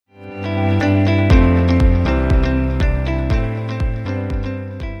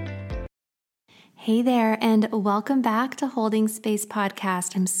Hey there, and welcome back to Holding Space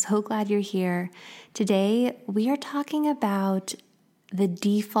Podcast. I'm so glad you're here. Today, we are talking about the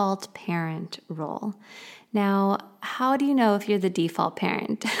default parent role. Now, how do you know if you're the default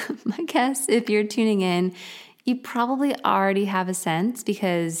parent? I guess if you're tuning in, you probably already have a sense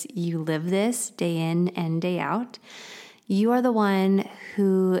because you live this day in and day out. You are the one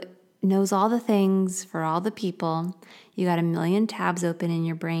who knows all the things for all the people. You got a million tabs open in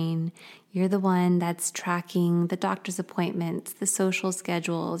your brain. You're the one that's tracking the doctor's appointments, the social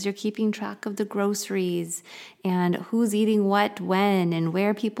schedules. You're keeping track of the groceries and who's eating what, when, and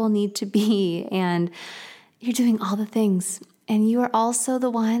where people need to be. And you're doing all the things. And you are also the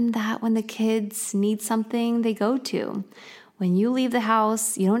one that when the kids need something, they go to. When you leave the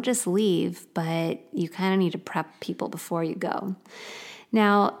house, you don't just leave, but you kind of need to prep people before you go.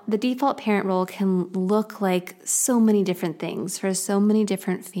 Now, the default parent role can look like so many different things for so many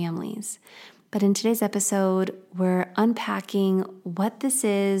different families. But in today's episode, we're unpacking what this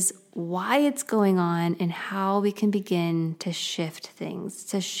is, why it's going on, and how we can begin to shift things,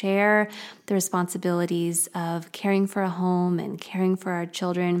 to share the responsibilities of caring for a home and caring for our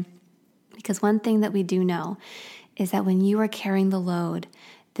children. Because one thing that we do know is that when you are carrying the load,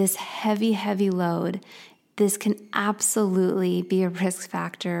 this heavy, heavy load, this can absolutely be a risk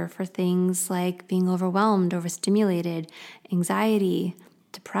factor for things like being overwhelmed, overstimulated, anxiety,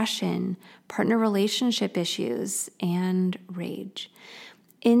 depression, partner relationship issues, and rage.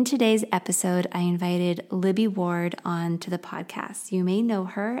 In today's episode, I invited Libby Ward onto the podcast. You may know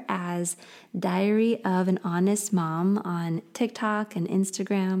her as Diary of an Honest Mom on TikTok and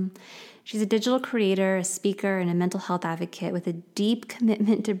Instagram. She's a digital creator, a speaker, and a mental health advocate with a deep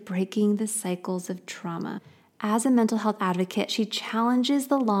commitment to breaking the cycles of trauma. As a mental health advocate, she challenges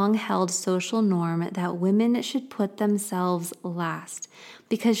the long-held social norm that women should put themselves last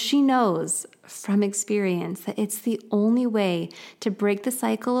because she knows from experience that it's the only way to break the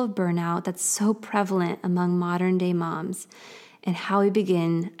cycle of burnout that's so prevalent among modern-day moms and how we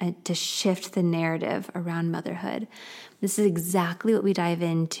begin to shift the narrative around motherhood. This is exactly what we dive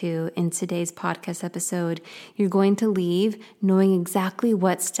into in today's podcast episode. You're going to leave knowing exactly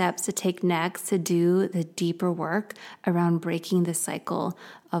what steps to take next to do the deeper work around breaking the cycle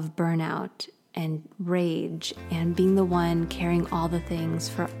of burnout and rage and being the one carrying all the things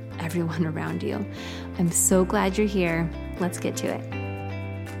for everyone around you. I'm so glad you're here. Let's get to it.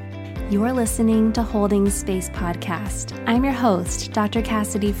 You are listening to Holding Space Podcast. I'm your host, Dr.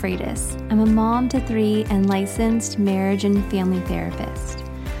 Cassidy Freitas. I'm a mom to 3 and licensed marriage and family therapist.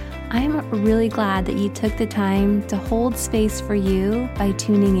 I'm really glad that you took the time to hold space for you by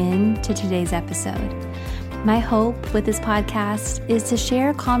tuning in to today's episode. My hope with this podcast is to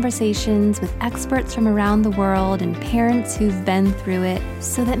share conversations with experts from around the world and parents who've been through it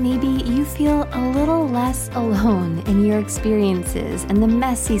so that maybe you feel a little less alone in your experiences and the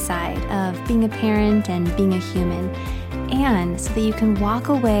messy side of being a parent and being a human, and so that you can walk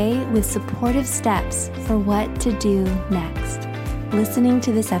away with supportive steps for what to do next. Listening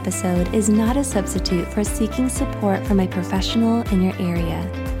to this episode is not a substitute for seeking support from a professional in your area.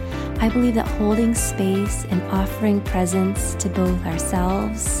 I believe that holding space and offering presence to both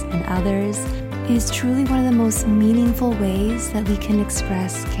ourselves and others is truly one of the most meaningful ways that we can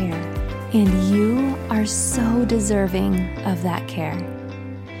express care. And you are so deserving of that care.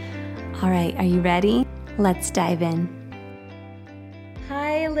 All right, are you ready? Let's dive in.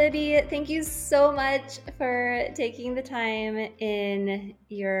 Hi, Libby. Thank you so much for taking the time in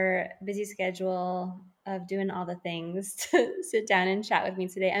your busy schedule of doing all the things to sit down and chat with me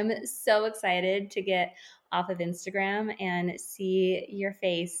today. I'm so excited to get off of Instagram and see your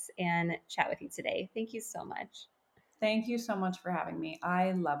face and chat with you today. Thank you so much. Thank you so much for having me.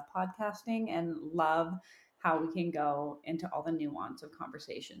 I love podcasting and love how we can go into all the nuance of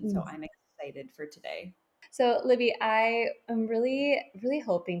conversation. So I'm excited for today. So, Libby, I am really, really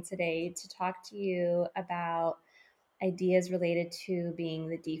hoping today to talk to you about ideas related to being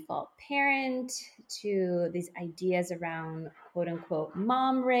the default parent, to these ideas around quote unquote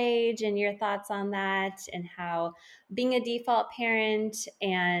mom rage and your thoughts on that, and how being a default parent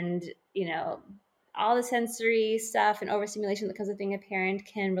and, all the sensory stuff and overstimulation that comes with being a parent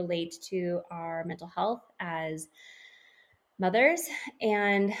can relate to our mental health as mothers.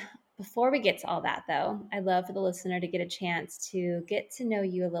 And before we get to all that, though, I'd love for the listener to get a chance to get to know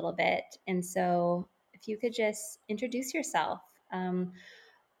you a little bit. And so if you could just introduce yourself,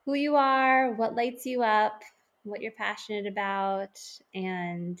 who you are, what lights you up, what you're passionate about.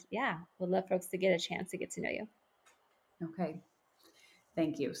 And yeah, would love folks to get a chance to get to know you. Okay.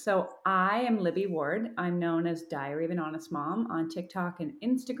 Thank you. So I am Libby Ward. I'm known as Diary of an Honest Mom on TikTok and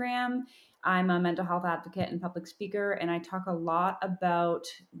Instagram. I'm a mental health advocate and public speaker, and I talk a lot about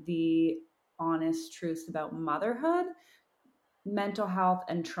the honest truths about motherhood, mental health,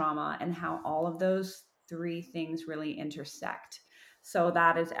 and trauma, and how all of those three things really intersect. So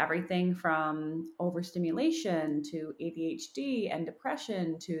that is everything from overstimulation to ADHD and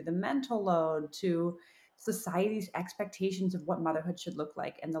depression to the mental load to society's expectations of what motherhood should look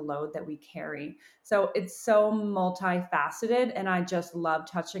like and the load that we carry. So it's so multifaceted, and I just love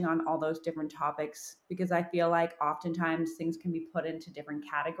touching on all those different topics because I feel like oftentimes things can be put into different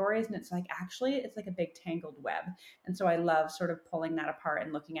categories, and it's like actually it's like a big tangled web. And so I love sort of pulling that apart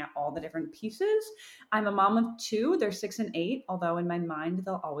and looking at all the different pieces. I'm a mom of two, they're 6 and 8, although in my mind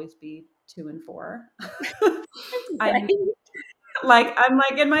they'll always be 2 and 4. I'm Right. I'm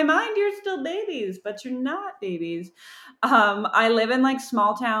like in my mind you're still babies, but you're not babies. I live in like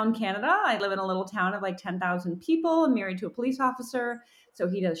small town Canada. I live in a little town of like 10,000 people. I'm married to a police officer, so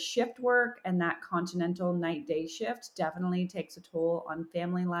he does shift work, and that continental night day shift definitely takes a toll on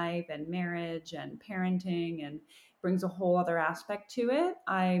family life and marriage and parenting, and brings a whole other aspect to it.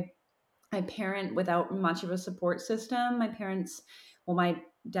 I parent without much of a support system. My parents, well, my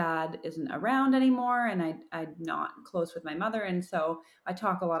dad isn't around anymore, and I'm not close with my mother. And so I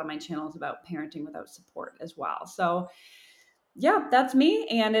talk a lot of my channels about parenting without support as well. So yeah, that's me.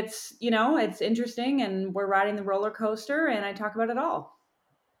 And it's, it's interesting, and we're riding the roller coaster, and I talk about it all.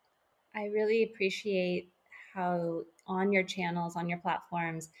 I really appreciate how on your channels, on your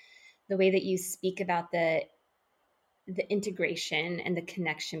platforms, the way that you speak about the integration and the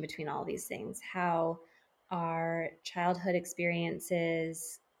connection between all these things, how our childhood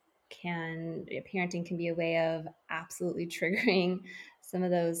experiences can parenting can be a way of absolutely triggering some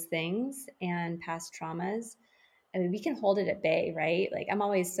of those things and past traumas. I mean, we can hold it at bay, right? Like I'm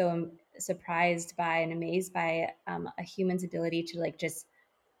always so surprised by and amazed by a human's ability to like just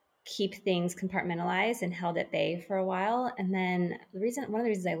keep things compartmentalized and held at bay for a while. And then one of the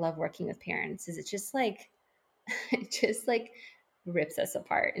reasons I love working with parents is it's just like it just like rips us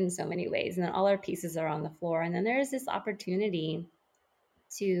apart in so many ways. And then all our pieces are on the floor. And then there's this opportunity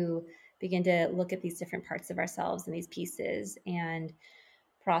to begin to look at these different parts of ourselves and these pieces and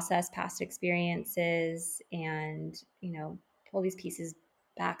process past experiences and, pull these pieces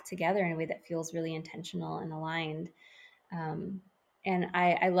back together in a way that feels really intentional and aligned. Um, and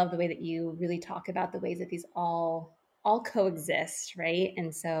I love the way that you really talk about the ways that these all coexist, right?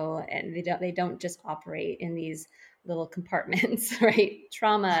 And so and they don't just operate in these little compartments, right?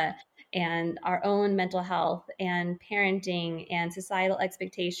 Trauma and our own mental health and parenting and societal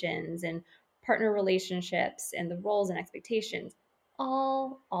expectations and partner relationships and the roles and expectations,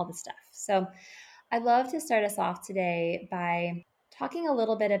 all the stuff. So I'd love to start us off today by talking a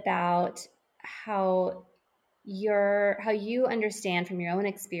little bit about how how you understand from your own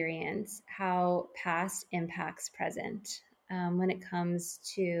experience how past impacts present when it comes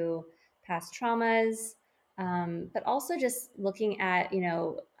to past traumas, but also just looking at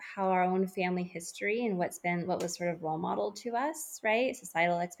how our own family history and what was sort of role modeled to us, right?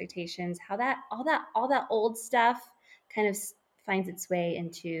 Societal expectations, how that old stuff kind of finds its way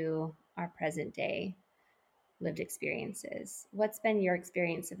into our present day lived experiences. What's been your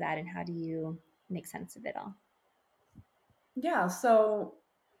experience of that, and how do you make sense of it all? Yeah. So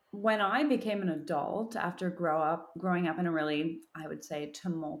when I became an adult after growing up in a really, I would say,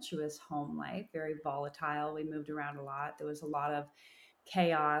 tumultuous home life, very volatile. We moved around a lot. There was a lot of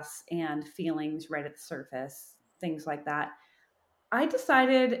chaos and feelings right at the surface, things like that. I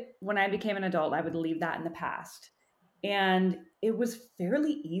decided when I became an adult, I would leave that in the past. And it was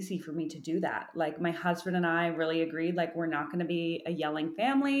fairly easy for me to do that. Like my husband and I really agreed, like, we're not going to be a yelling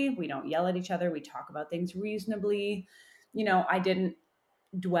family. We don't yell at each other. We talk about things reasonably. I didn't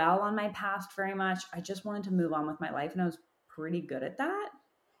dwell on my past very much. I just wanted to move on with my life. And I was pretty good at that.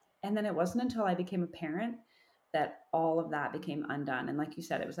 And then it wasn't until I became a parent that all of that became undone. And like you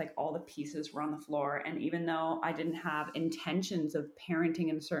said, it was like all the pieces were on the floor. And even though I didn't have intentions of parenting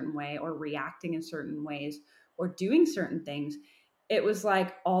in a certain way or reacting in certain ways or doing certain things, it was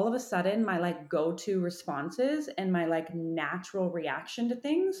like all of a sudden my like go-to responses and my like natural reaction to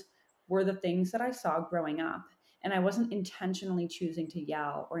things were the things that I saw growing up. And I wasn't intentionally choosing to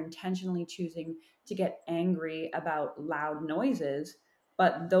yell or intentionally choosing to get angry about loud noises,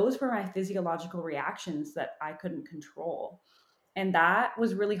 but those were my physiological reactions that I couldn't control. And that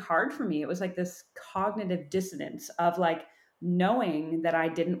was really hard for me. It was like this cognitive dissonance of like knowing that I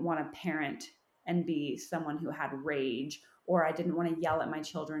didn't want to parent and be someone who had rage, or I didn't want to yell at my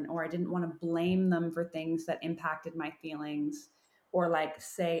children, or I didn't want to blame them for things that impacted my feelings, or like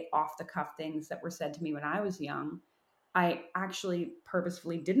say off the cuff things that were said to me when I was young. I actually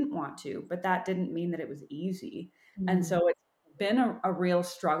purposefully didn't want to, but that didn't mean that it was easy. And Mm. so it's been a real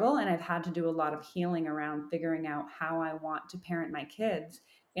struggle. And I've had to do a lot of healing around figuring out how I want to parent my kids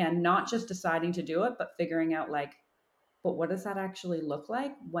and not just deciding to do it, but figuring out like, but what does that actually look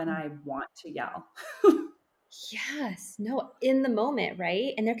like when I want to yell? Yes, no, in the moment,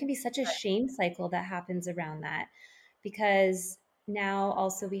 right? And there can be such a shame cycle that happens around that because now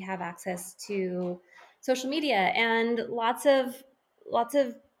also we have access to social media and lots of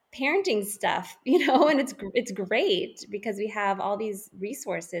parenting stuff, and it's great because we have all these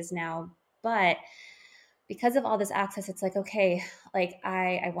resources now, but because of all this access, it's like, okay, like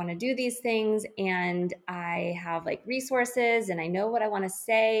I want to do these things and I have like resources and I know what I want to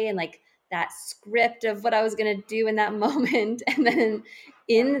say and like that script of what I was going to do in that moment. And then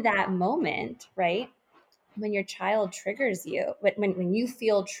in that moment, right, when your child triggers you, when you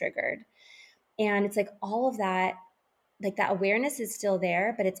feel triggered, and it's like all of that, like that awareness is still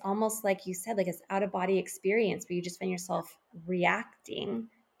there, but it's almost like you said, like it's out of body experience where you just find yourself reacting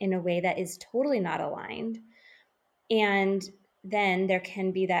in a way that is totally not aligned. And then there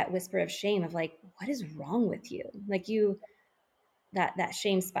can be that whisper of shame of like, what is wrong with you? Like that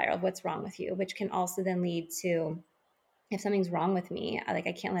shame spiral of what's wrong with you, which can also then lead to, if something's wrong with me, I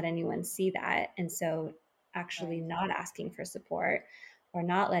can't let anyone see that. And so actually Right. not asking for support or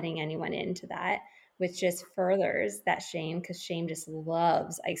not letting anyone into that, which just furthers that shame because shame just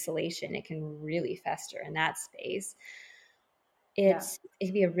loves isolation. It can really fester in that space. Yeah. It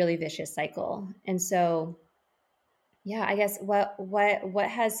can be a really vicious cycle. And so yeah, I guess what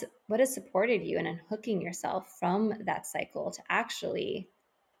has supported you in unhooking yourself from that cycle to actually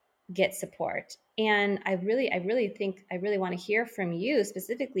get support? And I really think I really want to hear from you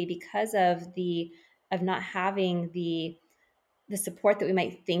specifically because of not having the support that we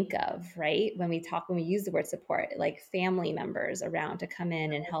might think of, right? When we use the word support, like family members around to come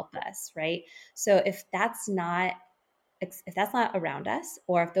in and help us, right? So if that's not around us,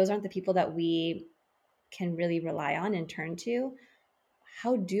 or if those aren't the people that we can really rely on and turn to,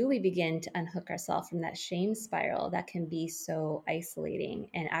 how do we begin to unhook ourselves from that shame spiral that can be so isolating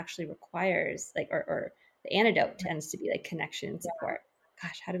and actually requires like or the antidote tends to be like connection and support.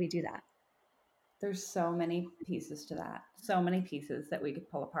 Gosh, how do we do that? There's so many pieces to that, so many pieces that we could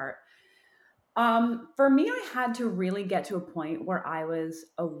pull apart. For me, I had to really get to a point where I was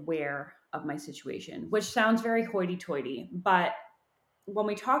aware of my situation, which sounds very hoity toity. But when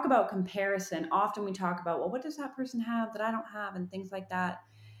we talk about comparison, often we talk about, well, what does that person have that I don't have, and things like that.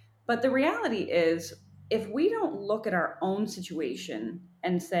 But the reality is, if we don't look at our own situation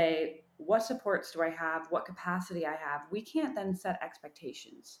and say, what supports do I have? What capacity I have? We can't then set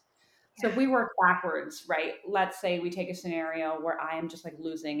expectations. So if Yeah. we work backwards, right? Let's say we take a scenario where I am just like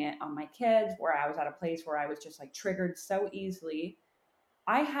losing it on my kids, where I was at a place where I was just like triggered so easily.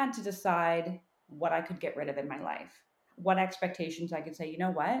 I had to decide what I could get rid of in my life, what expectations I could say, you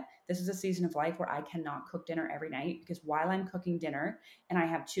know what, this is a season of life where I cannot cook dinner every night because while I'm cooking dinner and I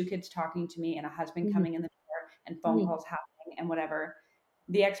have two kids talking to me and a husband Mhm. coming in the door and phone Mhm. calls happening and whatever,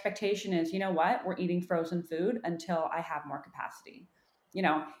 the expectation is, you know what, we're eating frozen food until I have more capacity. You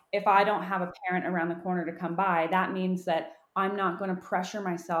know, if I don't have a parent around the corner to come by, that means that I'm not going to pressure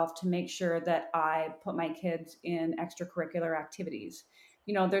myself to make sure that I put my kids in extracurricular activities.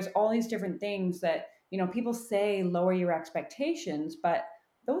 There's all these different things that, people say lower your expectations, but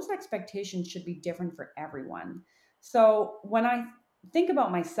those expectations should be different for everyone. So when I think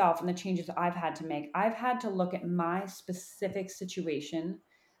about myself and the changes I've had to make, I've had to look at my specific situation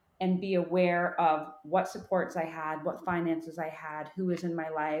and be aware of what supports I had, what finances I had, who was in my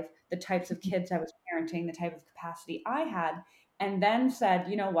life, the types of kids I was parenting, the type of capacity I had, and then said,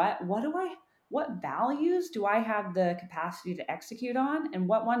 you know what values do I have the capacity to execute on and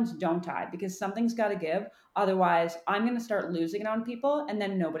what ones don't I? Because something's got to give. Otherwise, I'm going to start losing it on people and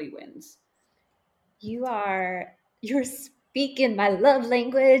then nobody wins. You're speaking my love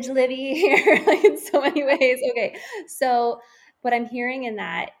language, Libby, here, like in so many ways. Okay. So what I'm hearing in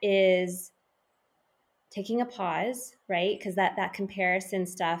that is taking a pause, right? Because that comparison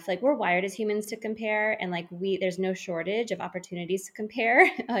stuff, like we're wired as humans to compare, and like there's no shortage of opportunities to compare,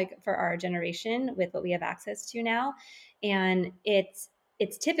 like for our generation with what we have access to now, and it's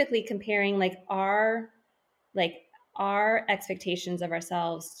typically comparing like our expectations of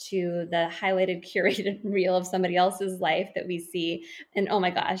ourselves to the highlighted curated reel of somebody else's life that we see, and oh my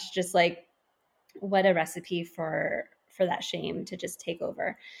gosh, just like what a recipe for that shame to just take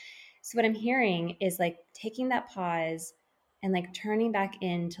over. So what I'm hearing is like taking that pause and like turning back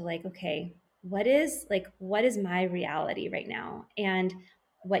into like, okay, what is my reality right now? And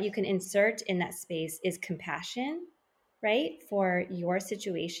what you can insert in that space is compassion right, for your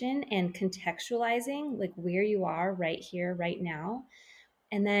situation and contextualizing like where you are right here, right now,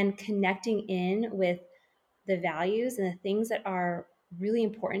 and then connecting in with the values and the things that are really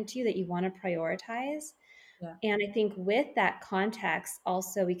important to you that you want to prioritize. Yeah. And I think with that context,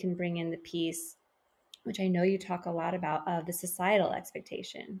 also we can bring in the piece, which I know you talk a lot about, of the societal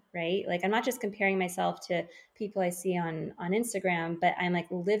expectation, right? Like I'm not just comparing myself to people I see on Instagram, but I'm like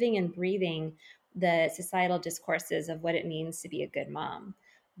living and breathing the societal discourses of what it means to be a good mom,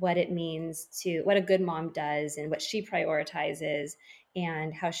 what it means to what a good mom does and what she prioritizes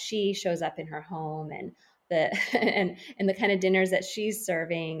and how she shows up in her home and the and the kind of dinners that she's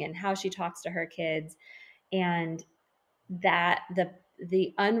serving and how she talks to her kids, and that that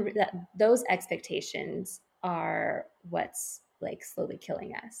those expectations are what's like slowly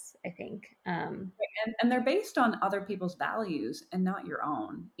killing us, I think. And they're based on other people's values and not your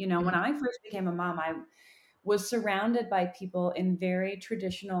own. You know, when Mm, I first became a mom, I was surrounded by people in very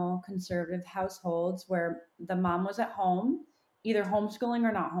traditional conservative households where the mom was at home, either homeschooling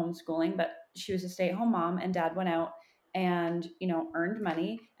or not homeschooling, but she was a stay-at-home mom and dad went out and, you know, earned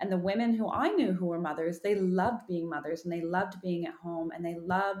money. And the women who I knew who were mothers, they loved being mothers and they loved being at home and they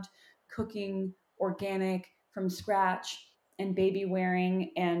loved cooking organic from scratch and baby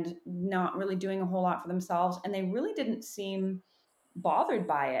wearing and not really doing a whole lot for themselves. And they really didn't seem bothered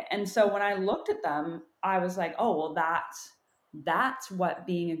by it. And so when I looked at them, I was like, oh, well, that's what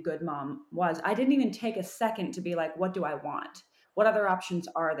being a good mom was. I didn't even take a second to be like, what do I want? What other options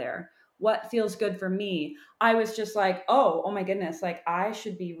are there? What feels good for me? I was just like, oh my goodness, like I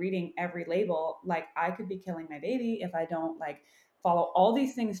should be reading every label. Like I could be killing my baby if I don't like follow all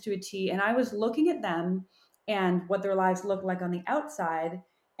these things to a T. And I was looking at them and what their lives look like on the outside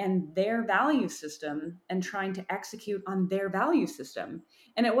and their value system and trying to execute on their value system.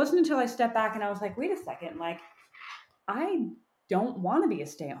 And it wasn't until I stepped back and I was like, wait a second, like I don't want to be a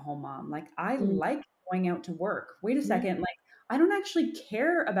stay-at-home mom. Like I mm, like going out to work. Wait a mm, second, like I don't actually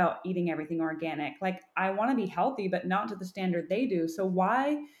care about eating everything organic. Like I want to be healthy, but not to the standard they do. So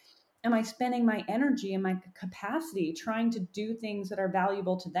why am I spending my energy and my capacity trying to do things that are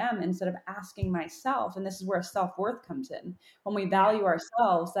valuable to them instead of asking myself? And this is where self worth comes in. When we yeah. value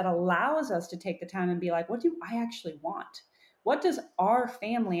ourselves, that allows us to take the time and be like, what do I actually want? What does our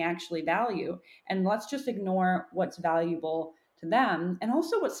family actually value? And let's just ignore what's valuable to them and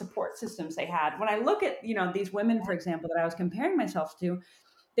also what support systems they had. When I look at, you know, these women, for example, that I was comparing myself to,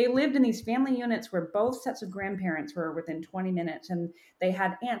 they lived in these family units where both sets of grandparents were within 20 minutes and they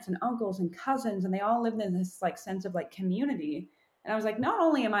had aunts and uncles and cousins and they all lived in this like sense of like community. And I was like, not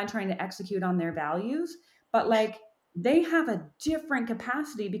only am I trying to execute on their values, but like they have a different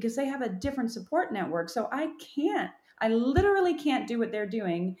capacity because they have a different support network. So I literally can't do what they're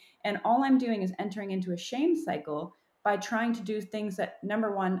doing. And all I'm doing is entering into a shame cycle by trying to do things that,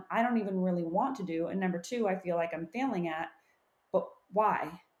 number one, I don't even really want to do. And number two, I feel like I'm failing at. But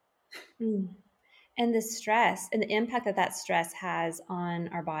why? Mm. And the stress and the impact that that stress has on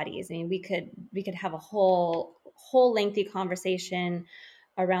our bodies. I mean, we could have a whole lengthy conversation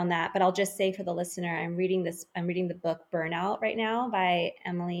around that, but I'll just say for the listener, I'm reading the book Burnout right now by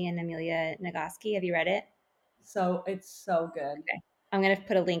Emily and Amelia Nagoski. Have you read it? So it's so good. Okay. I'm going to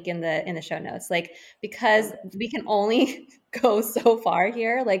put a link in the show notes. Like, because Okay. we can only go so far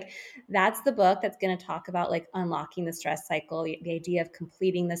here. Like, that's the book that's going to talk about like unlocking the stress cycle, the idea of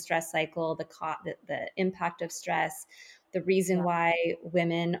completing the stress cycle, the impact of stress, the reason Yeah. why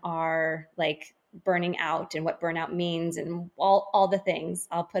women are like burning out and what burnout means and all the things.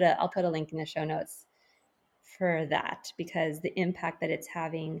 I'll put a link in the show notes for that, because the impact that it's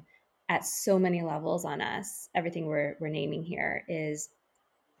having at so many levels on us, everything we're naming here is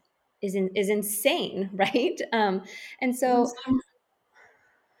insane, right? And so,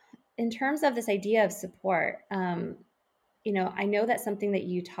 in terms of this idea of support, I know that's something that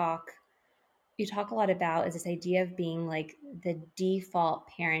you talk a lot about, is this idea of being like the default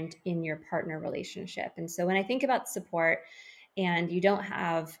parent in your partner relationship. And so when I think about support, and you don't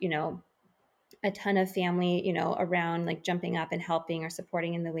have a ton of family, around like jumping up and helping or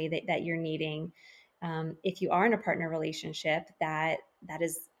supporting in the way that you're needing. If you are in a partner relationship, that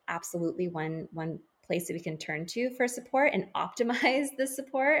is absolutely one place that we can turn to for support and optimize the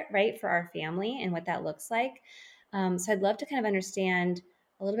support, right, for our family and what that looks like. So I'd love to kind of understand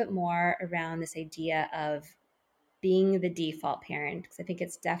a little bit more around this idea of being the default parent, because I think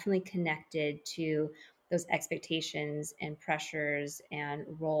it's definitely connected to those expectations and pressures and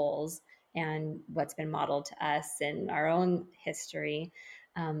roles and what's been modeled to us in our own history,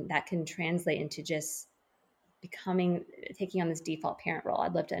 that can translate into just taking on this default parent role.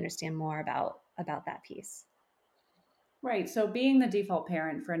 I'd love to understand more about that piece. Right. So being the default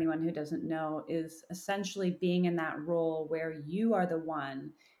parent, for anyone who doesn't know, is essentially being in that role where you are the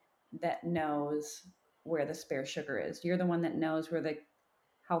one that knows where the spare sugar is. You're the one that knows where the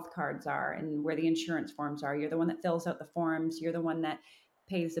health cards are and where the insurance forms are. You're the one that fills out the forms. You're the one that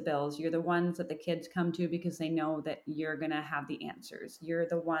pays the bills. You're the ones that the kids come to because they know that you're going to have the answers. You're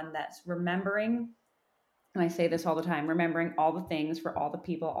the one that's remembering, and I say this all the time, remembering all the things for all the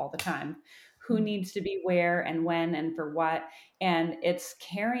people all the time, who needs to be where and when and for what. And it's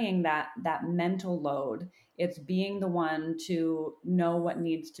carrying that mental load. It's being the one to know what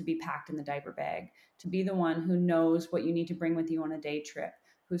needs to be packed in the diaper bag, to be the one who knows what you need to bring with you on a day trip,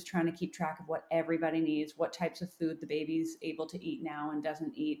 who's trying to keep track of what everybody needs, what types of food the baby's able to eat now and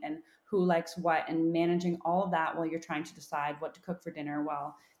doesn't eat, and who likes what, and managing all of that while you're trying to decide what to cook for dinner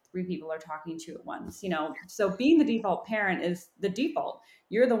while three people are talking to at once, so being the default parent is the default.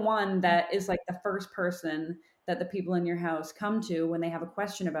 You're the one that is like the first person that the people in your house come to when they have a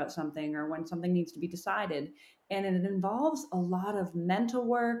question about something or when something needs to be decided. And it involves a lot of mental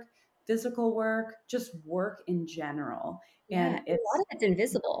work, physical work, just work in general. Yeah, And a lot it's of it's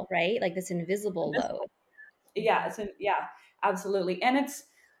invisible, right? Like this invisible load. yeah, yeah, absolutely. And it's,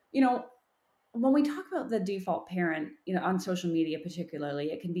 you know, when we talk about the default parent, on social media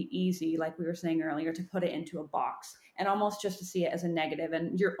particularly, it can be easy, like we were saying earlier, to put it into a box and almost just to see it as a negative.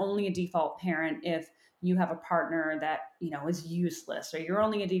 And you're only a default parent if you have a partner that, is useless, or you're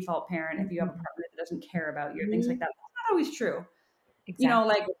only a default parent if you have a Mhm. partner that doesn't care about you, things like Mhm. that. That's not always true. Like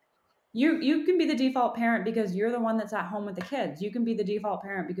Exactly. you can be the default parent because you're the one that's at home with the kids. You can be the default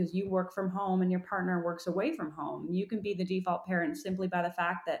parent because you work from home and your partner works away from home. You can be the default parent simply by the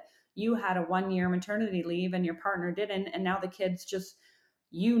fact that you had a 1 year maternity leave and your partner didn't, and now the kids just,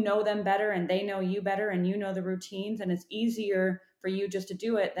 know them better and they know you better and you know the routines, and it's easier for you just to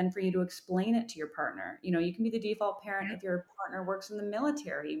do it than for you to explain it to your partner. You can be the default parent Yeah. if your partner works in the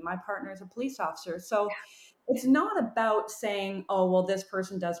military. My partner is a police officer. So it's not about saying, oh, well, this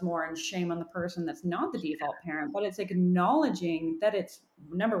person does more and shame on the person that's not the default parent, but it's acknowledging that it's,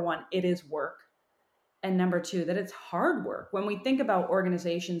 number one, it is work. And number two, that it's hard work. When we think about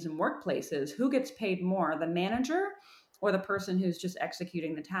organizations and workplaces, who gets paid more, the manager or the person who's just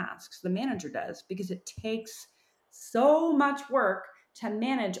executing the tasks? The manager does, because it takes so much work to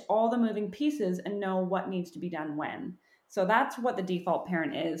manage all the moving pieces and know what needs to be done when. So that's what the default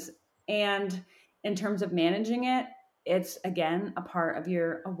parent is. And in terms of managing it, it's again a part of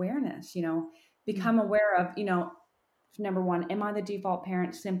your awareness, Mm. become aware of, number one, am I the default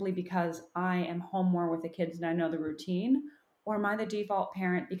parent simply because I am home more with the kids and I know the routine? Or am I the default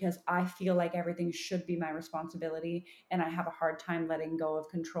parent because I feel like everything should be my responsibility and I have a hard time letting go of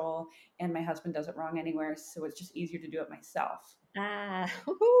control, and my husband does it wrong anywhere, so it's just easier to do it myself? Ah,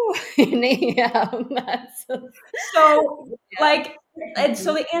 woohoo. Yeah, that's So, yeah. and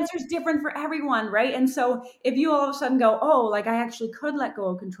so the answer is different for everyone, right? And so if you all of a sudden go, oh, like I actually could let go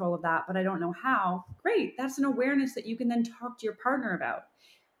of control of that, but I don't know how, great. That's an awareness that you can then talk to your partner about.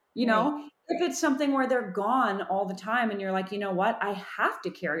 Right. If it's something where they're gone all the time and you're like, you know what, I have to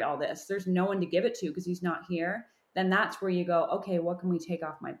carry all this, there's no one to give it to because he's not here, then that's where you go, okay, what can we take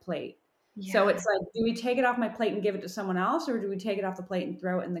off my plate? So Yeah. it's like, do we take it off my plate and give it to someone else, or do we take it off the plate and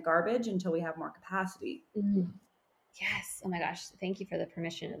throw it in the garbage until we have more capacity? Mhm. Yes. Oh my gosh. Thank you for the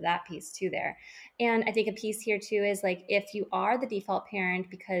permission of that piece too there. And I think a piece here too is like if you are the default parent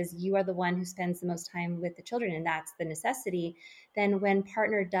because you are the one who spends the most time with the children and that's the necessity, then when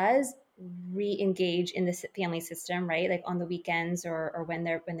partner does re-engage in the family system, right? Like on the weekends or when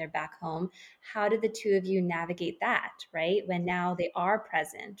they're back home, how do the two of you navigate that, right? When now they are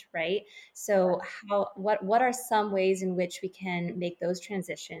present, right? So what are some ways in which we can make those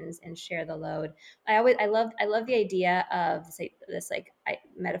transitions and share the load? I love the idea of this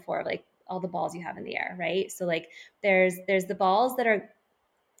metaphor of like all the balls you have in the air, right? So like there's the balls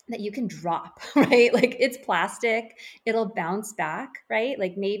that you can drop, right? Like it's plastic, it'll bounce back, right?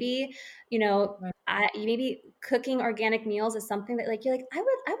 Like maybe, you know, Right. maybe cooking organic meals is something that like you're like I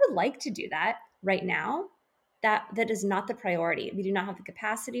would like to do that right now. That is not the priority. We do not have the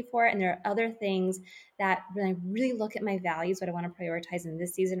capacity for it, and there are other things that when I really look at my values, what I want to prioritize in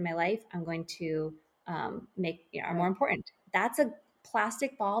this season of my life, I'm going to make are more Right. important. That's a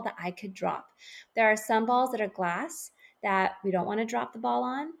plastic ball that I could drop. There are some balls that are glass that we don't want to drop the ball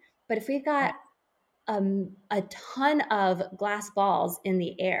on. But if we've got Right. a ton of glass balls in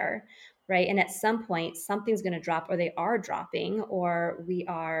the air, right, and at some point something's going to drop, or they are dropping, or we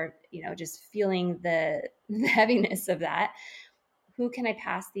are, just feeling the, the heaviness of that. Who can I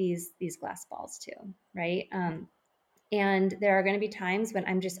pass these glass balls to, right? And there are going to be times when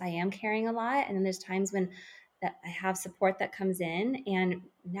I am carrying a lot, and then there's times when that I have support that comes in, and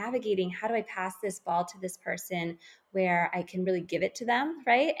navigating how do I pass this ball to this person where I can really give it to them,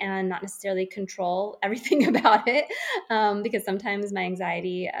 right? And not necessarily control everything about it. Because sometimes my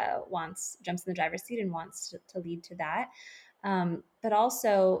anxiety jumps in the driver's seat and wants to lead to that. But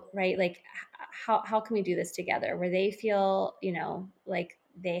also, right, like how can we do this together where they feel, like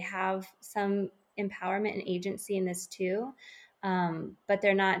they have some empowerment and agency in this too, but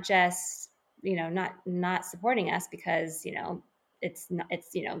they're not just, not supporting us because, it's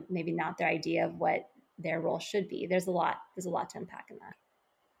maybe not their idea of what their role should be. There's a lot to unpack in that.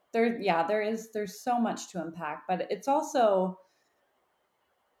 There's so much to unpack, but it's also,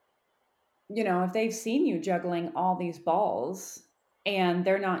 if they've seen you juggling all these balls and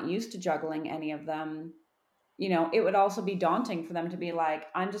they're not used to juggling any of them, it would also be daunting for them to be like,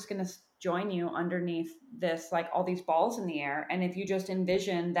 I'm just going to join you underneath this, like all these balls in the air. And if you just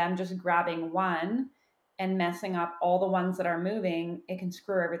envision them just grabbing one and messing up all the ones that are moving, it can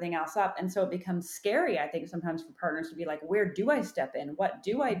screw everything else up. And so it becomes scary, I think, sometimes for partners to be like, where do I step in? What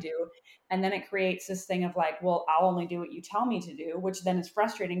do I do? And then it creates this thing of like, well, I'll only do what you tell me to do, which then is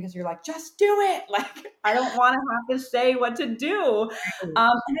frustrating because you're like, just do it. Like, I don't want to have to say what to do. Right.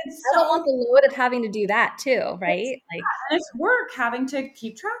 And it's I don't so want the load of having to do that too, it's, right? Like, and it's work having to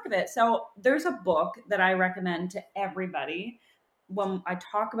keep track of it. So there's a book that I recommend to everybody when I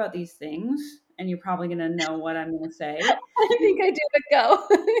talk about these things, and you're probably going to know what I'm going to say. I think I do, but go.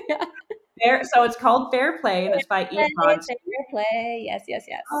 Yeah. So it's called Fair Play, and it's by Fair Ian play, Brodsky. fair play. Yes, yes,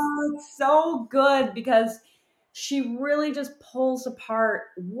 yes. Oh, it's so good because she really just pulls apart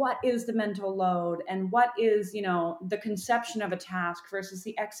what is the mental load and what is, the conception of a task versus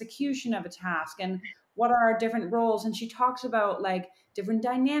the execution of a task, and what are our different roles. And she talks about like different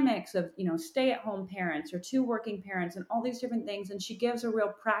dynamics of, stay at home parents or two working parents and all these different things. And she gives a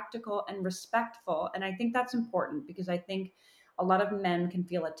real practical and respectful. And I think that's important because I think a lot of men can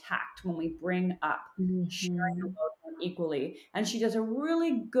feel attacked when we bring up sharing the Mhm. load more equally. And she does a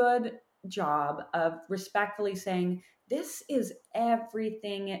really good job of respectfully saying, this is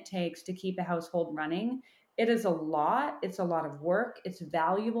everything it takes to keep a household running. It is a lot. It's a lot of work. It's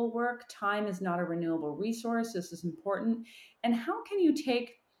valuable work. Time is not a renewable resource. This is important. And how can you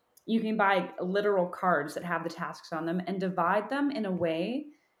can buy literal cards that have the tasks on them and divide them in a way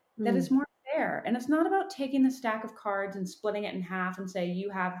that Mm. is more fair. And it's not about taking the stack of cards and splitting it in half and say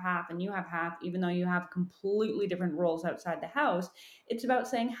you have half and you have half, even though you have completely different roles outside the house. It's about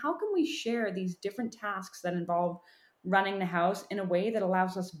saying, how can we share these different tasks that involve running the house in a way that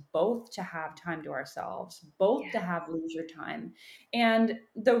allows us both to have time to ourselves, both to have leisure time. And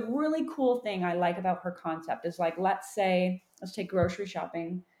the really cool thing I like about her concept is like, let's take grocery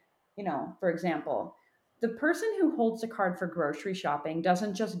shopping, for example. The person who holds the card for grocery shopping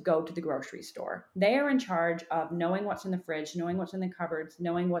doesn't just go to the grocery store. They are in charge of knowing what's in the fridge, knowing what's in the cupboards,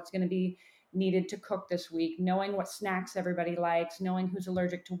 knowing what's going to be needed to cook this week, knowing what snacks everybody likes, knowing who's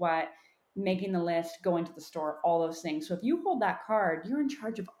allergic to what, making the list, going to the store, all those things. So if you hold that card, you're in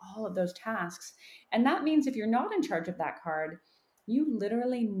charge of all of those tasks. And that means if you're not in charge of that card, you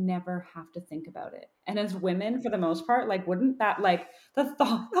literally never have to think about it. And as women, for the most part, like, wouldn't that, like, the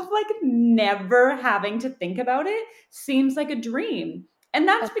thought of like never having to think about it seems like a dream. And Oh,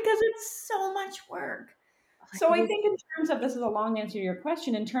 that's because it's so much work. So it I is. think in terms of, this is a long answer to your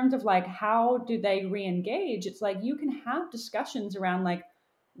question, in terms of like how do they re-engage, it's like you can have discussions around like,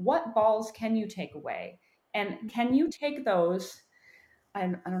 what balls can you take away? And can you take those? I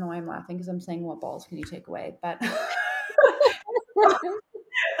don't know why I'm laughing because I'm saying what balls can you take away, but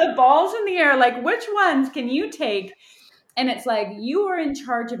the balls in the air, like which ones can you take? And it's like you are in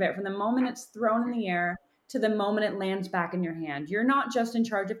charge of it from the moment it's thrown in the air to the moment it lands back in your hand. You're not just in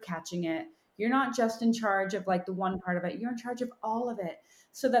charge of catching it. You're not just in charge of like the one part of it. You're in charge of all of it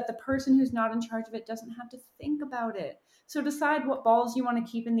so that the person who's not in charge of it doesn't have to think about it. So decide what balls you want to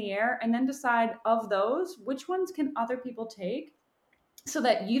keep in the air and then decide of those, which ones can other people take so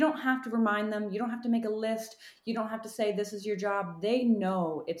that you don't have to remind them, you don't have to make a list, you don't have to say this is your job. They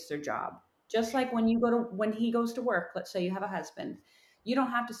know it's their job. Just like when he goes to work, let's say you have a husband, you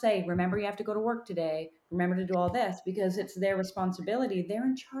don't have to say, remember you have to go to work today, remember to do all this, because it's their responsibility. They're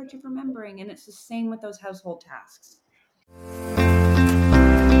in charge of remembering, and it's the same with those household tasks.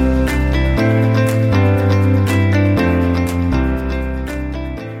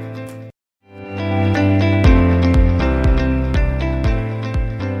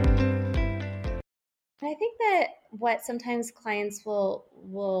 And I think that what sometimes clients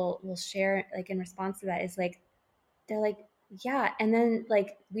will share like in response to that is like they're like, Yeah, and then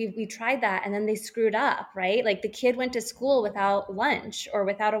like we tried that and then they screwed up, right? Like the kid went to school without lunch or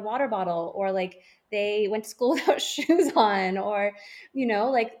without a water bottle, or like they went to school without shoes on, or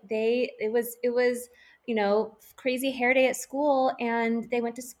like it was crazy hair day at school, and they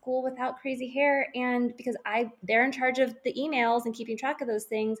went to school without crazy hair, and because they're in charge of the emails and keeping track of those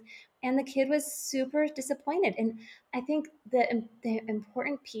things, and the kid was super disappointed. And I think the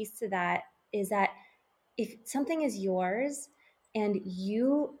important piece to that is that if something is yours and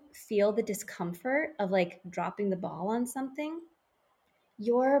you feel the discomfort of like dropping the ball on something,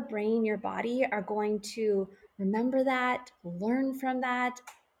 your brain, your body are going to remember that, learn from that,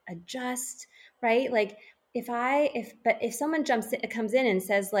 adjust, right? Like if someone comes in and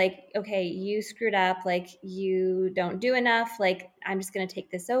says like, okay, you screwed up, like you don't do enough, like I'm just going to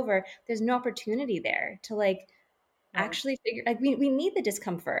take this over. There's no opportunity there to like Right. actually figure, like we need the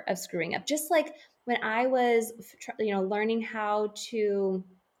discomfort of screwing up, just like when I was learning how to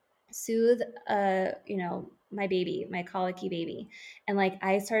soothe my baby, my colicky baby, and like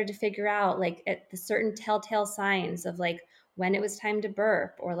I started to figure out like at the certain telltale signs of like when it was time to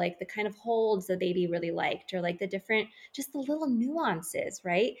burp, or like the kind of holds the baby really liked, or like the different, just the little nuances,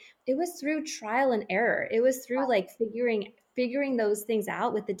 right? It was through trial and error. It was through like figuring those things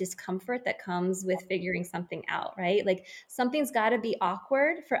out with the discomfort that comes with figuring something out, right? Like something's got to be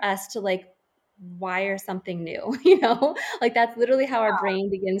awkward for us to like wire something new, like that's literally how our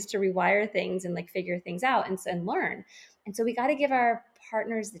brain begins to rewire things and like figure things out and learn. And so we got to give our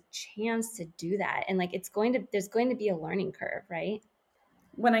partners the chance to do that, and like there's going to be a learning curve, right?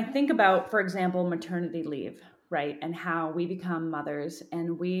 When I think about, for example, maternity leave, right, and how we become mothers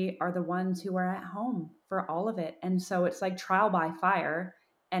and we are the ones who are at home for all of it. And so it's like trial by fire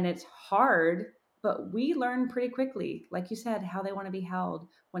and it's hard, but we learn pretty quickly, like you said, how they want to be held,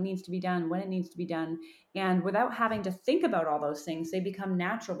 what needs to be done, when it needs to be done. And without having to think about all those things, they become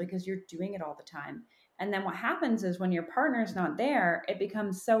natural because you're doing it all the time. And then what happens is when your partner's not there, it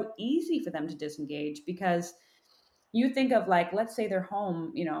becomes so easy for them to disengage because you think of like, let's say they're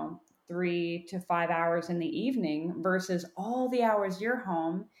home, 3 to 5 hours in the evening versus all the hours you're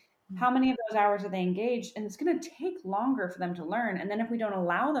home. How many of those hours are they engaged? And it's going to take longer for them to learn. And then if we don't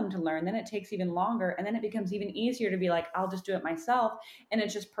allow them to learn, then it takes even longer. And then it becomes even easier to be like, I'll just do it myself. And it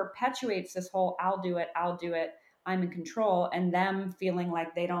just perpetuates this whole I'll do it, I'm in control, and them feeling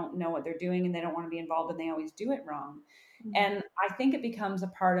like they don't know what they're doing and they don't want to be involved and they always do it wrong. Mm-hmm. And I think it becomes a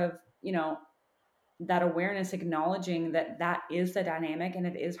part of, that awareness, acknowledging that that is the dynamic and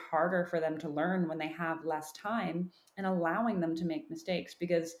it is harder for them to learn when they have less time, and allowing them to make mistakes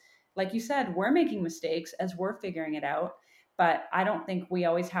because, like you said, we're making mistakes as we're figuring it out. But I don't think we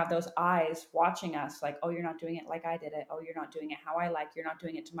always have those eyes watching us like, oh, you're not doing it like I did it, oh, you're not doing it how I like, you're not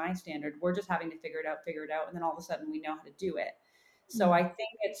doing it to my standard. We're just having to figure it out, and then all of a sudden we know how to do it. So I think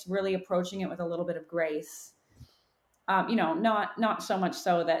it's really approaching it with a little bit of grace, not so much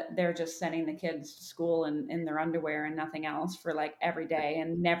so that they're just sending the kids to school in their underwear and nothing else for like every day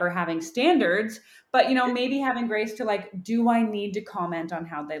and never having standards, but maybe having grace to like, do I need to comment on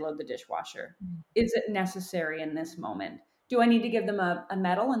how they load the dishwasher? Is it necessary in this moment? Do I need to give them a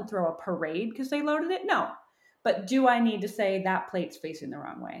medal and throw a parade because they loaded it? No. But do I need to say that plate's facing the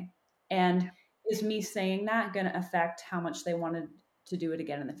wrong way? And is me saying that going to affect how much they wanted to do it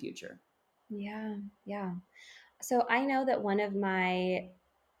again in the future? Yeah, yeah. So I know that one of my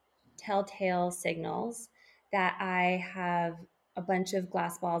telltale signals that I have a bunch of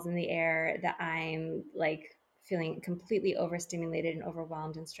glass balls in the air that I'm like feeling completely overstimulated and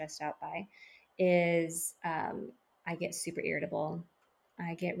overwhelmed and stressed out by is I get super irritable.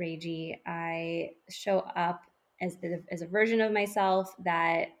 I get ragey. I show up as a version of myself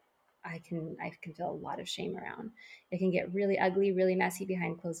that I can feel a lot of shame around. It can get really ugly, really messy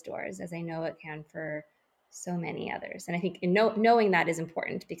behind closed doors, as I know it can for so many others. And I think knowing that is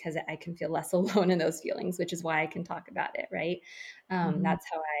important because I can feel less alone in those feelings, which is why I can talk about it. Right. Mhm.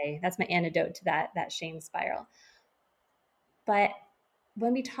 That's my antidote to that shame spiral. But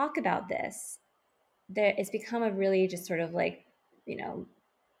when we talk about this, it's become a really just sort of like, you know,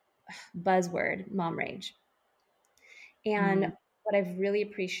 buzzword, mom rage. And Mm. what I've really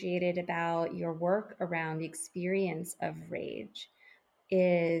appreciated about your work around the experience of rage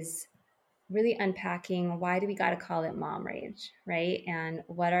is really unpacking why do we got to call it mom rage, right? And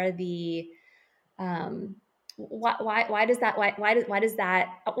what are the why does that why does that,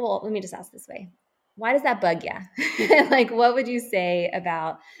 well, let me just ask this way, why does that bug you? Like what would you say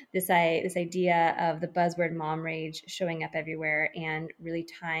about this idea of the buzzword mom rage showing up everywhere and really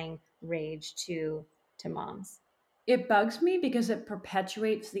tying rage to moms? It bugs me because it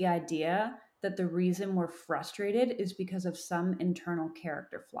perpetuates the idea that the reason we're frustrated is because of some internal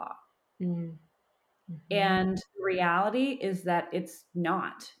character flaw. Mm. Mm-hmm. And the reality is that it's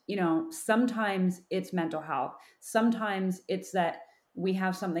not. Sometimes it's mental health. Sometimes it's that we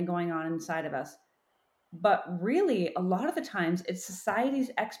have something going on inside of us. But really, a lot of the times, it's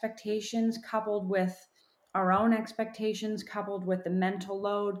society's expectations coupled with our own expectations, coupled with the mental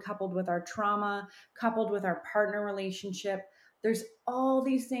load, coupled with our trauma, coupled with our partner relationship. There's all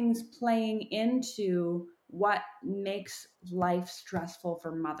these things playing into what makes life stressful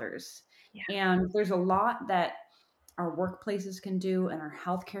for mothers. Yeah. And there's a lot that our workplaces can do and our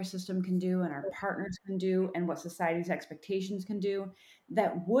healthcare system can do and our partners can do and what society's expectations can do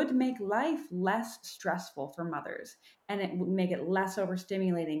that would make life less stressful for mothers, and it would make it less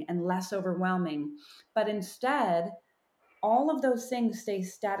overstimulating and less overwhelming. But instead, all of those things stay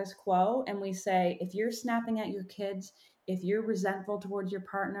status quo, and we say, if you're snapping at your kids, if you're resentful towards your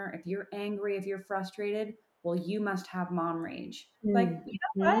partner, if you're angry, if you're frustrated, well, you must have mom rage. Like, you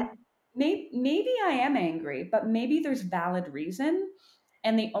know what? Mm-hmm. Maybe I am angry, but maybe there's valid reason.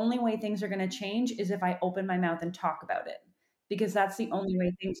 And the only way things are going to change is if I open my mouth and talk about it, because that's the only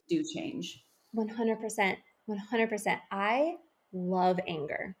way things do change. 100%. 100%. I love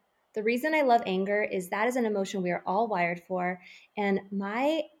anger. The reason I love anger is that is an emotion we are all wired for. And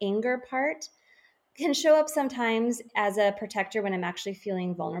my anger part can show up sometimes as a protector when I'm actually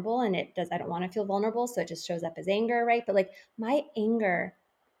feeling vulnerable, and I don't want to feel vulnerable. So it just shows up as anger, right? But like my anger,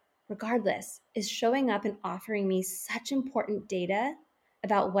 regardless, is showing up and offering me such important data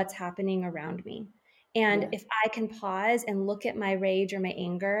about what's happening around me. And Yeah. if I can pause and look at my rage or my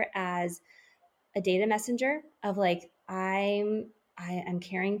anger as a data messenger of like, I'm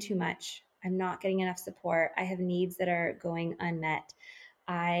carrying too much. I'm not getting enough support. I have needs that are going unmet.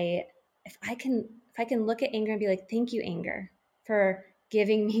 I if I can look at anger and be like, thank you, anger, for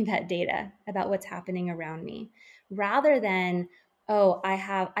giving me that data about what's happening around me, rather than, oh, I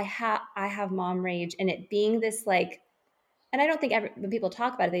have mom rage, and it being this like, and I don't think when people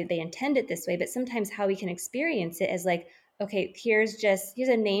talk about it, they intend it this way, but sometimes how we can experience it is like, okay, here's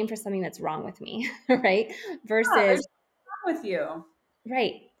a name for something that's wrong with me, right? Yeah, Versus there's something wrong with you.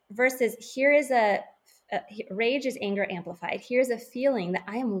 Right. Versus here is rage is anger amplified. Here's a feeling that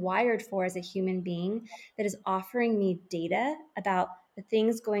I am wired for as a human being that is offering me data about the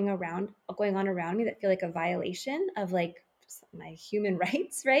things going on around me that feel like a violation of like my human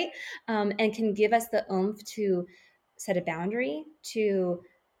rights, right? And can give us the oomph to set a boundary, to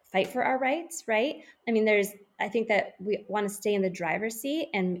fight for our rights, right? I mean, I think that we want to stay in the driver's seat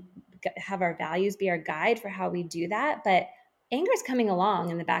and have our values be our guide for how we do that. But anger is coming along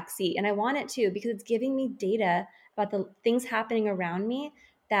in the back seat, and I want it to because it's giving me data about the things happening around me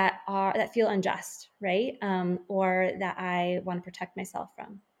that feel unjust, right? Or that I want to protect myself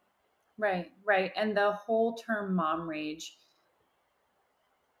from. Right, right. And the whole term mom rage,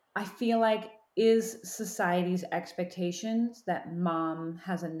 I feel like, is society's expectations that mom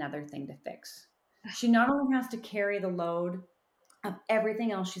has another thing to fix. She not only has to carry the load of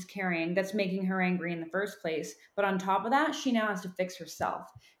everything else she's carrying that's making her angry in the first place. But on top of that, she now has to fix herself.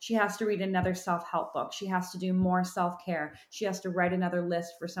 She has to read another self-help book. She has to do more self-care. She has to write another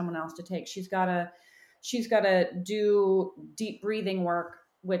list for someone else to take. She's got to do deep breathing work,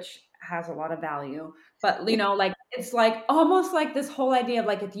 which has a lot of value. But like it's like almost like this whole idea of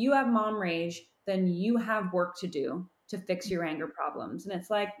like if you have mom rage, then you have work to do to fix your anger problems. And it's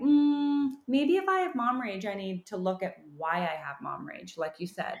like, maybe if I have mom rage, I need to look at why I have mom rage, like you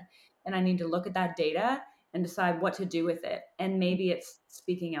said. And I need to look at that data and decide what to do with it. And maybe it's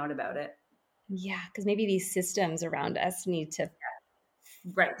speaking out about it. Yeah, because maybe these systems around us need to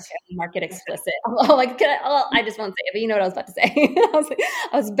Right. market explicit. Oh, like, I just won't say it, but you know what I was about to say. I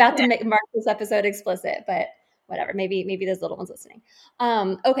was about to mark this episode explicit, but whatever. Maybe there's little ones listening.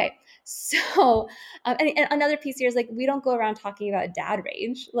 Okay, so and another piece here is like we don't go around talking about dad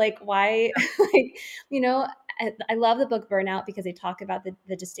rage. Like why? Like I love the book Burnout because they talk about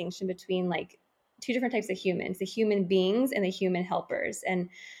the distinction between like two different types of humans: the human beings and the human helpers, and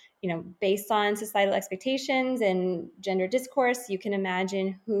based on societal expectations and gender discourse, you can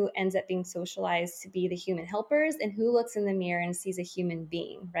imagine who ends up being socialized to be the human helpers and who looks in the mirror and sees a human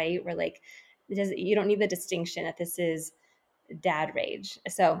being, right? Where like, you don't need the distinction that this is dad rage.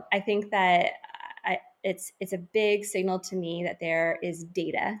 So I think that it's a big signal to me that there is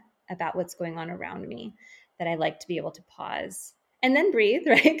data about what's going on around me that I like to be able to pause and then breathe,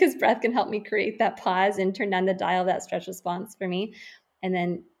 right? Because breath can help me create that pause and turn down the dial of that stress response for me. And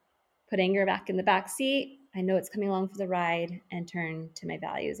then put anger back in the back seat. I know it's coming along for the ride, and turn to my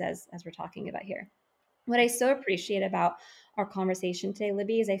values as we're talking about here. What I so appreciate about our conversation today,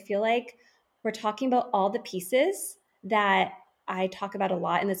 Libby, is I feel like we're talking about all the pieces that I talk about a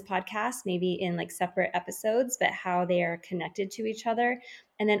lot in this podcast, maybe in like separate episodes, but how they are connected to each other.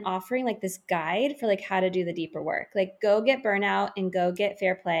 And then offering like this guide for like how to do the deeper work, like go get burnout and go get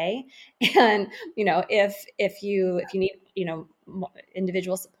fair play. And, if you need,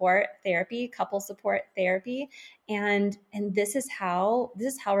 individual support therapy, couple support therapy. And this is how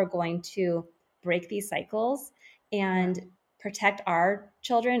we're going to break these cycles and protect our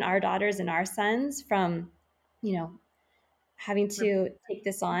children, our daughters and our sons from, having to take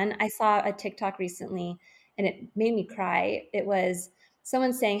this on. I saw a TikTok recently and it made me cry. It was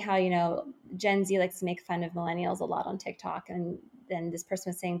someone saying how, Gen Z likes to make fun of millennials a lot on TikTok. And then this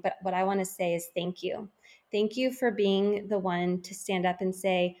person was saying, but what I want to say is thank you. Thank you for being the one to stand up and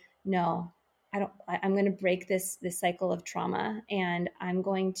say, no, I'm going to break this cycle of trauma, and I'm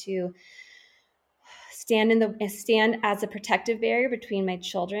going to stand as a protective barrier between my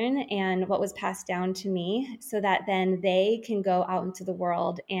children and what was passed down to me, so that then they can go out into the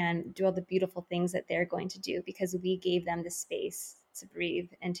world and do all the beautiful things that they're going to do, because we gave them the space to breathe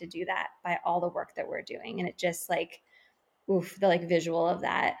and to do that by all the work that we're doing. And it just like, the like visual of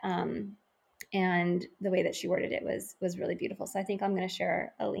that, and the way that she worded it was really beautiful. So I think I'm going to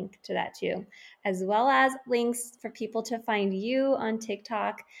share a link to that too, as well as links for people to find you on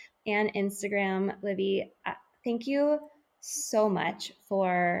TikTok and Instagram. Libby, thank you so much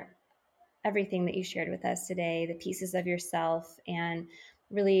for everything that you shared with us today, the pieces of yourself, and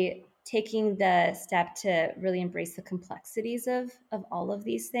really taking the step to really embrace the complexities of all of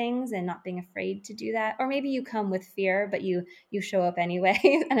these things and not being afraid to do that. Or maybe you come with fear, but you show up anyway.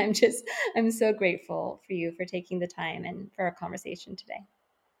 And I'm so grateful for you for taking the time and for our conversation today.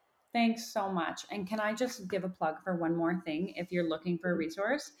 Thanks so much. And can I just give a plug for one more thing? If you're looking for a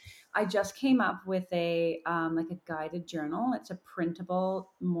resource, I just came up with a like a guided journal. It's a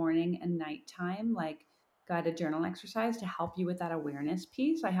printable morning and nighttime like guided journal exercise to help you with that awareness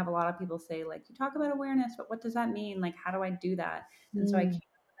piece. I have a lot of people say like, you talk about awareness, but what does that mean? Like, how do I do that? And so I came up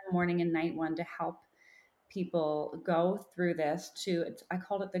with a morning and night one to help people go through this. I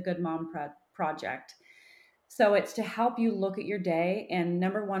called it the Good Mom Project. So it's to help you look at your day and,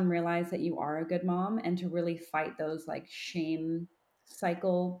 number one, realize that you are a good mom, and to really fight those like shame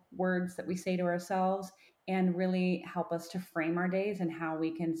cycle words that we say to ourselves, and really help us to frame our days and how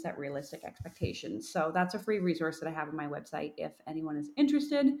we can set realistic expectations. So that's a free resource that I have on my website if anyone is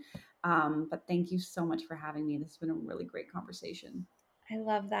interested. But thank you so much for having me. This has been a really great conversation. I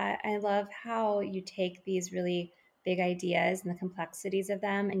love that. I love how you take these really big ideas and the complexities of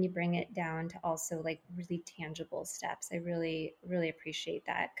them and you bring it down to also like really tangible steps. I really, really appreciate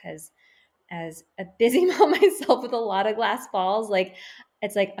that, because as a busy mom myself with a lot of glass balls, like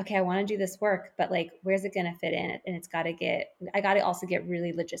it's like, okay, I want to do this work, but like, where's it going to fit in? And I got to also get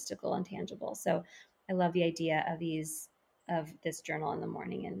really logistical and tangible. So I love the idea of this journal in the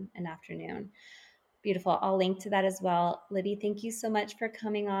morning and afternoon. Beautiful. I'll link to that as well. Libby, thank you so much for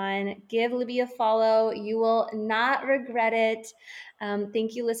coming on. Give Libby a follow. You will not regret it.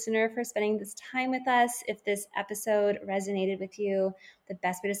 Thank you, listener, for spending this time with us. If this episode resonated with you, the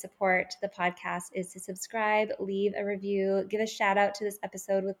best way to support the podcast is to subscribe, leave a review, give a shout out to this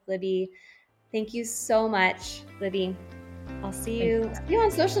episode with Libby. Thank you so much, Libby. I'll see you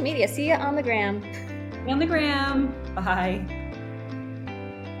on social media. See you on the gram. On the gram. Bye.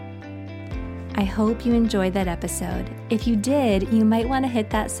 I hope you enjoyed that episode. If you did, you might want to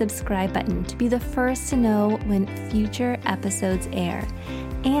hit that subscribe button to be the first to know when future episodes air.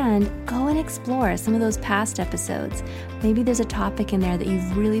 And go and explore some of those past episodes. Maybe there's a topic in there that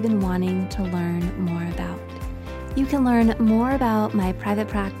you've really been wanting to learn more about. You can learn more about my private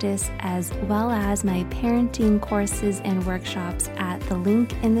practice as well as my parenting courses and workshops at the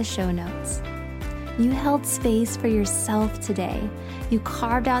link in the show notes. You held space for yourself today. You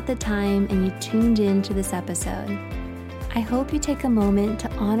carved out the time and you tuned in to this episode. I hope you take a moment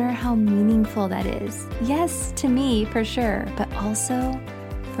to honor how meaningful that is. Yes, to me for sure, but also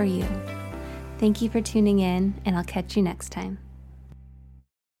for you. Thank you for tuning in, and I'll catch you next time.